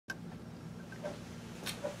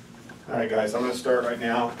All right, guys, I'm going to start right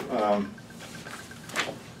now. I'll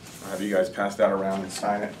have you guys pass that around and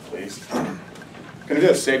sign it, please. I'm going to do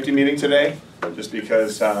a safety meeting today, just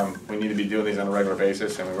because we need to be doing these on a regular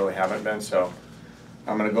basis, and we really haven't been. So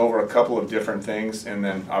I'm going to go over a couple of different things, and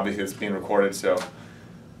then obviously it's being recorded. So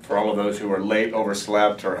for all of those who are late,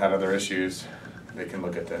 overslept, or had other issues, they can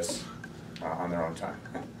look at this on their own time.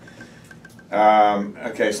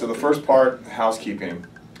 Okay, so the first part, housekeeping.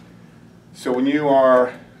 So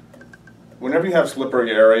whenever you have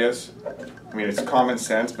slippery areas, I mean, it's common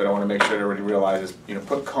sense, but I want to make sure everybody realizes,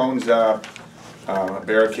 put cones up, a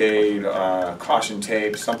barricade, caution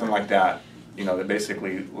tape, something like that, that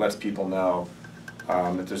basically lets people know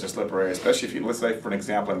that there's a slippery area, especially if let's say for an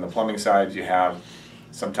example, in the plumbing side, you have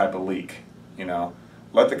some type of leak,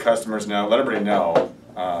 let the customers know, let everybody know,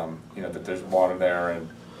 that there's water there and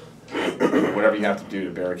whatever you have to do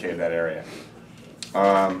to barricade that area.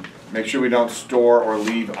 Make sure we don't store or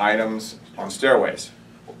leave items on stairways.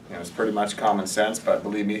 It's pretty much common sense, but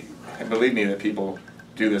believe me that people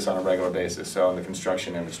do this on a regular basis, so in the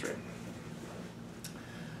construction industry.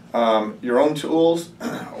 Your own tools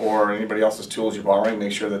or anybody else's tools you're borrowing,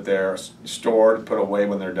 make sure that they're stored, put away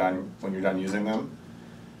when you're done using them.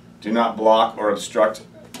 Do not block or obstruct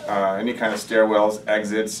any kind of stairwells,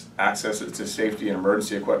 exits, access to safety and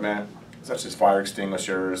emergency equipment, such as fire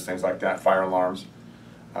extinguishers, things like that, fire alarms,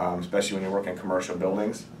 especially when you work in commercial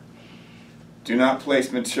buildings. Do not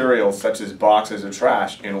place materials such as boxes or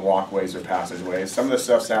trash in walkways or passageways. Some of this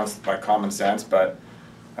stuff sounds like common sense, but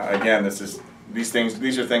again, these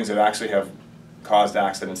are things that actually have caused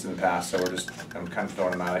accidents in the past, so I'm kind of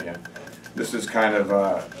throwing them out at you. This is kind of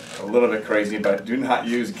a little bit crazy, but do not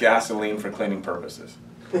use gasoline for cleaning purposes.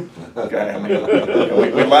 Okay, I mean,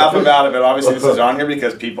 we laugh about it, but obviously this is on here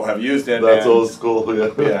because people have used it. That's old school,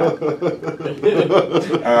 yeah.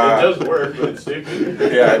 It does work, but it's stupid.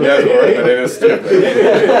 Yeah, it does work, but it is stupid.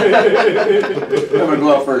 I'm going to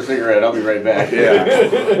go out for a cigarette. I'll be right back.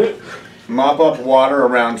 Yeah. Mop up water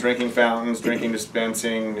around drinking fountains, drinking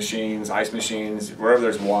dispensing machines, ice machines, wherever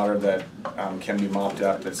there's water that can be mopped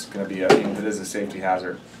up that's going to be that is a safety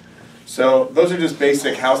hazard. So those are just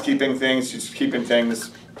basic housekeeping things, just keeping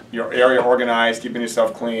your area organized, keeping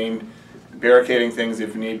yourself clean, barricading things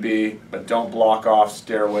if need be, but don't block off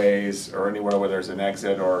stairways or anywhere where there's an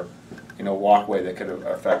exit or walkway that could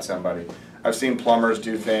affect somebody. I've seen plumbers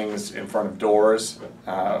do things in front of doors.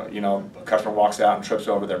 A customer walks out and trips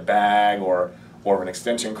over their bag or an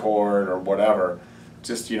extension cord or whatever.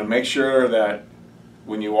 Just make sure that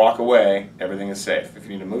when you walk away, everything is safe. If you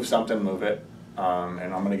need to move something, move it.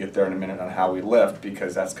 And I'm going to get there in a minute on how we lift,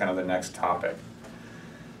 because that's kind of the next topic.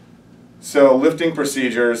 So lifting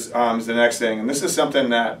procedures is the next thing, and this is something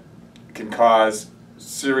that can cause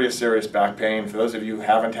serious back pain. For those of you who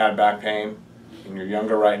haven't had back pain and you're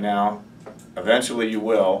younger right now, eventually you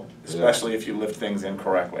will, especially if you lift things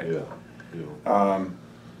incorrectly.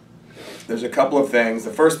 There's a couple of things.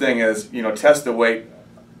 The first thing is, test the weight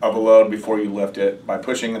of a load before you lift it by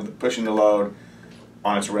pushing the load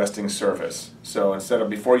on its resting surface. So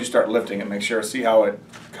before you start lifting it, make sure, see how it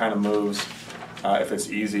kind of moves. If it's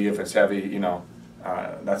easy, if it's heavy,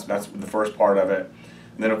 that's the first part of it.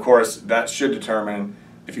 And then of course that should determine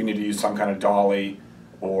if you need to use some kind of dolly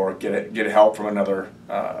or get help from another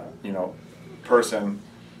person,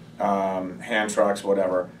 hand trucks,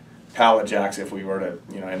 whatever, pallet jacks if we were to,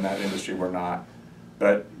 in that industry we're not.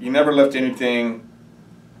 But you never lift anything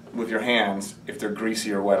with your hands if they're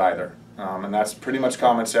greasy or wet either. And that's pretty much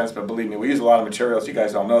common sense, but believe me, we use a lot of materials, you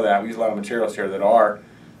guys don't know that, we use a lot of materials here that are,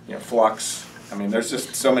 flux. I mean, there's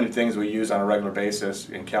just so many things we use on a regular basis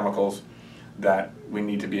in chemicals that we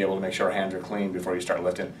need to be able to make sure our hands are clean before you start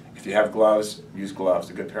lifting. If you have gloves, use gloves,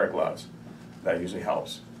 a good pair of gloves. That usually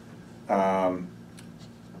helps.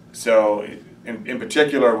 So in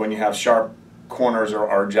particular, when you have sharp corners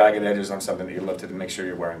or jagged edges on something that you lifted, make sure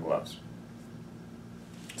you're wearing gloves.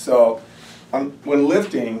 So when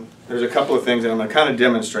lifting, there's a couple of things that I'm going to kind of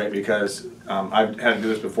demonstrate because I've had to do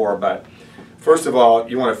this before, but first of all,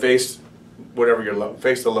 you want to face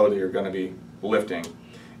face the load that you're going to be lifting.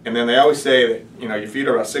 And then they always say that your feet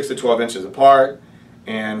are about 6 to 12 inches apart,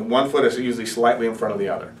 and one foot is usually slightly in front of the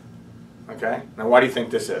other. Okay? Now why do you think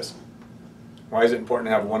this is? Why is it important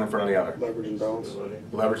to have one in front of the other? Leverage and balance.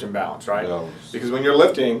 Leverage and balance, right? Because when you're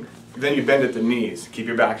lifting, then you bend at the knees, keep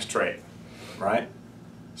your back straight, right?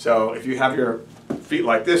 So if you have your feet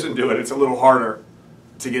like this and do it, it's a little harder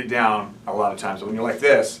to get down a lot of times. But when you're like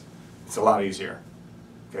this, it's a lot easier,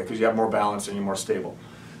 okay, because you have more balance and you're more stable.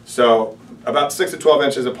 So about 6 to 12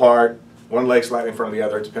 inches apart, one leg slightly in front of the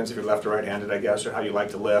other. It depends if you're left or right-handed, I guess, or how you like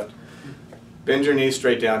to lift. Bend your knees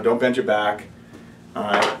straight down. Don't bend your back. All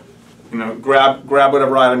right, grab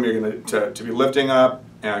whatever item you're going to be lifting up,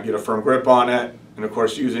 and get a firm grip on it, and of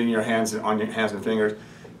course using your hands and fingers.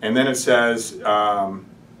 And then it says,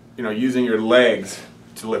 using your legs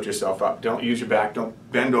to lift yourself up. Don't use your back. Don't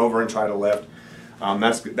bend over and try to lift.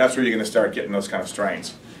 That's where you're going to start getting those kind of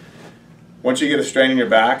strains. Once you get a strain in your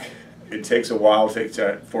back, it takes a while for it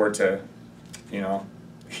to,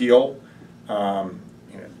 heal.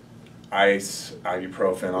 Ice,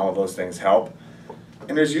 ibuprofen, all of those things help.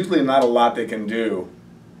 And there's usually not a lot they can do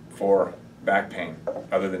for back pain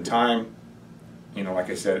other than time. Like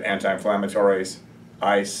I said, anti-inflammatories,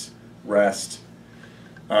 ice, rest.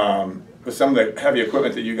 With some of the heavy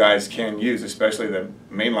equipment that you guys can use, especially the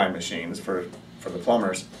mainline machines for the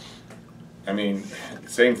plumbers, I mean,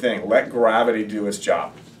 same thing. Let gravity do its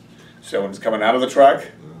job. So when it's coming out of the truck,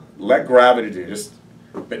 let gravity do.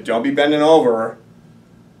 But don't be bending over,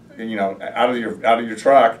 out of your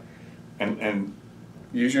truck, and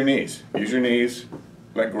use your knees. Use your knees.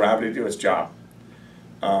 Let gravity do its job.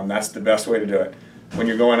 That's the best way to do it. When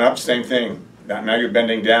you're going up, same thing. Now you're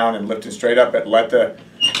bending down and lifting straight up, but let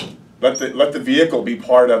the vehicle be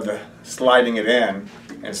part of the sliding it in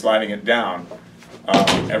and sliding it down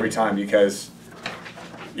every time, because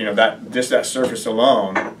that surface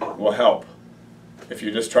alone will help. If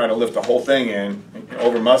you just try to lift the whole thing in and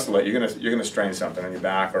over muscle it, you're gonna strain something in your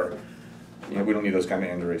back, or we don't need those kind of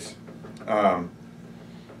injuries.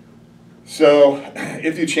 So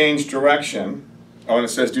if you change direction, and it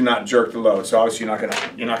says do not jerk the load. So obviously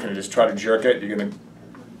you're not gonna just try to jerk it. You're gonna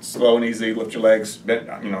slow and easily lift your legs,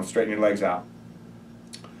 straighten your legs out.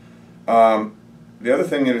 The other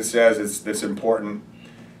thing that it says that's important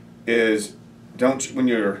is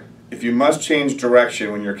if you must change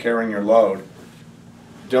direction when you're carrying your load,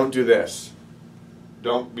 don't do this.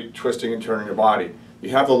 Don't be twisting and turning your body.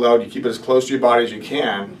 You have the load, you keep it as close to your body as you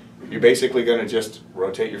can. You're basically going to just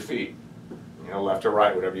rotate your feet, left or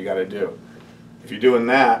right, whatever you got to do. If you're doing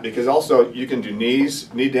that, because also you can do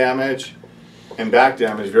knee damage and back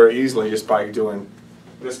damage very easily just by doing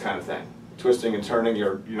this kind of thing. Twisting and turning,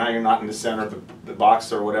 you're not in the center of the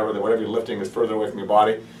box or whatever you're lifting is further away from your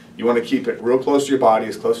body. You want to keep it real close to your body,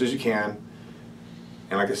 as close as you can.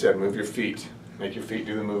 And like I said, move your feet. Make your feet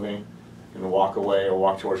do the moving. You're going to walk away or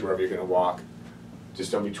walk towards wherever you're going to walk.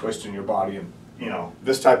 Just don't be twisting your body. And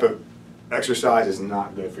this type of exercise is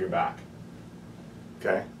not good for your back.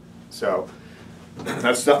 Okay? So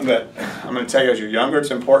that's something that I'm going to tell you as you're younger, it's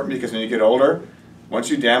important, because when you get older, once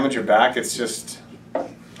you damage your back, it's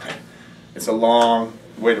a long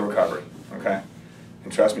way to recovery. Okay?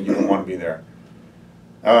 And trust me, you don't want to be there.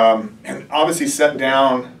 And obviously set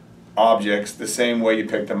down objects the same way you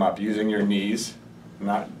pick them up, using your knees.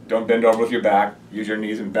 Don't bend over with your back. Use your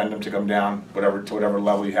knees and bend them to come down to whatever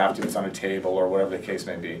level you have to. It's on a table or whatever the case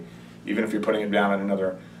may be. Even if you're putting it down at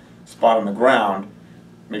another spot on the ground,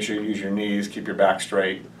 make sure you use your knees. Keep your back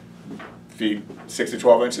straight. Feet 6 to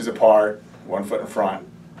 12 inches apart. 1 foot in front.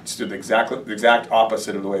 Just do the exact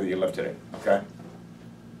opposite of the way that you lifted it. Okay.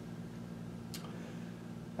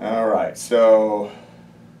 All right. So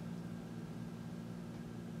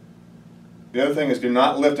the other thing is, do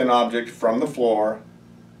not lift an object from the floor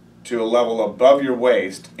to a level above your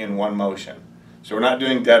waist in one motion. So we're not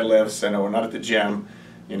doing deadlifts. I know we're not at the gym.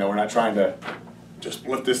 We're not trying to just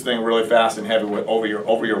lift this thing really fast and heavy over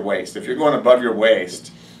your waist. If you're going above your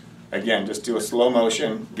waist, again, just do a slow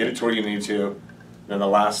motion, get it to where you need to, then the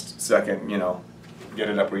last second, get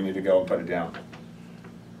it up where you need to go and put it down.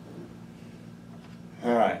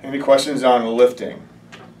 All right, any questions on lifting?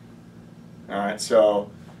 All right,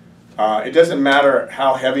 so it doesn't matter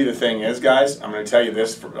how heavy the thing is, guys. I'm going to tell you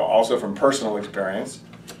this also from personal experience.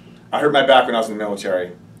 I hurt my back when I was in the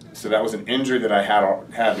military, so that was an injury that I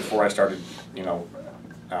had before I started,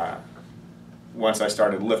 once I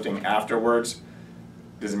started lifting afterwards.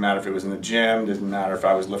 Doesn't matter if it was in the gym, doesn't matter if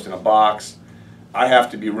I was lifting a box. I have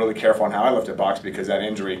to be really careful on how I lift a box, because that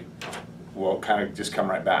injury will kind of just come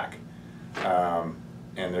right back.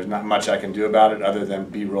 And there's not much I can do about it other than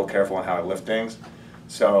be real careful on how I lift things.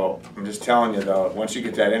 So I'm just telling you, though, once you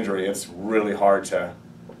get that injury, it's really hard to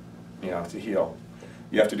heal.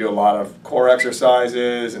 You have to do a lot of core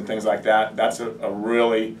exercises and things like that. That's a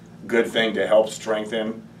really good thing to help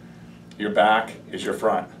strengthen your back, is your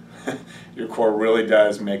front. Your core really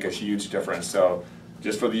does make a huge difference. So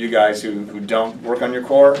just for you guys who don't work on your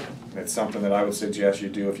core, it's something that I would suggest you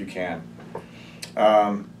do if you can.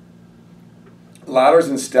 Ladders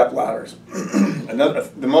and step ladders.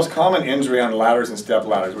 The most common injury on ladders and step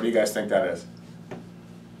ladders, what do you guys think that is?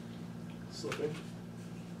 Slipping.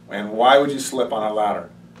 And why would you slip on a ladder?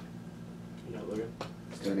 You're not looking.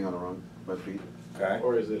 Standing on the wrong left feet. Okay.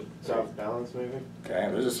 Or is it soft balance maybe? Okay,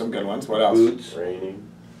 those are some good ones. What else? Boots. Raining.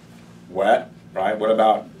 Wet, right? What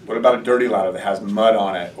about a dirty ladder that has mud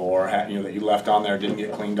on it, or you know, that you left on there, didn't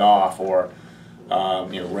get cleaned off, or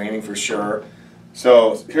you know, raining for sure.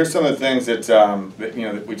 So here's some of the things that, that you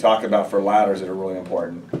know, that we talk about for ladders that are really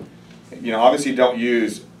important. You know, obviously don't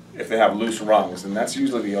use if they have loose rungs, and that's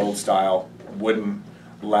usually the old style wooden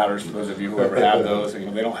ladders. For those of you who ever have those, you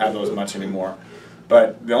know, they don't have those much anymore.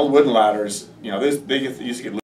 But the old wooden ladders, you know, they used to get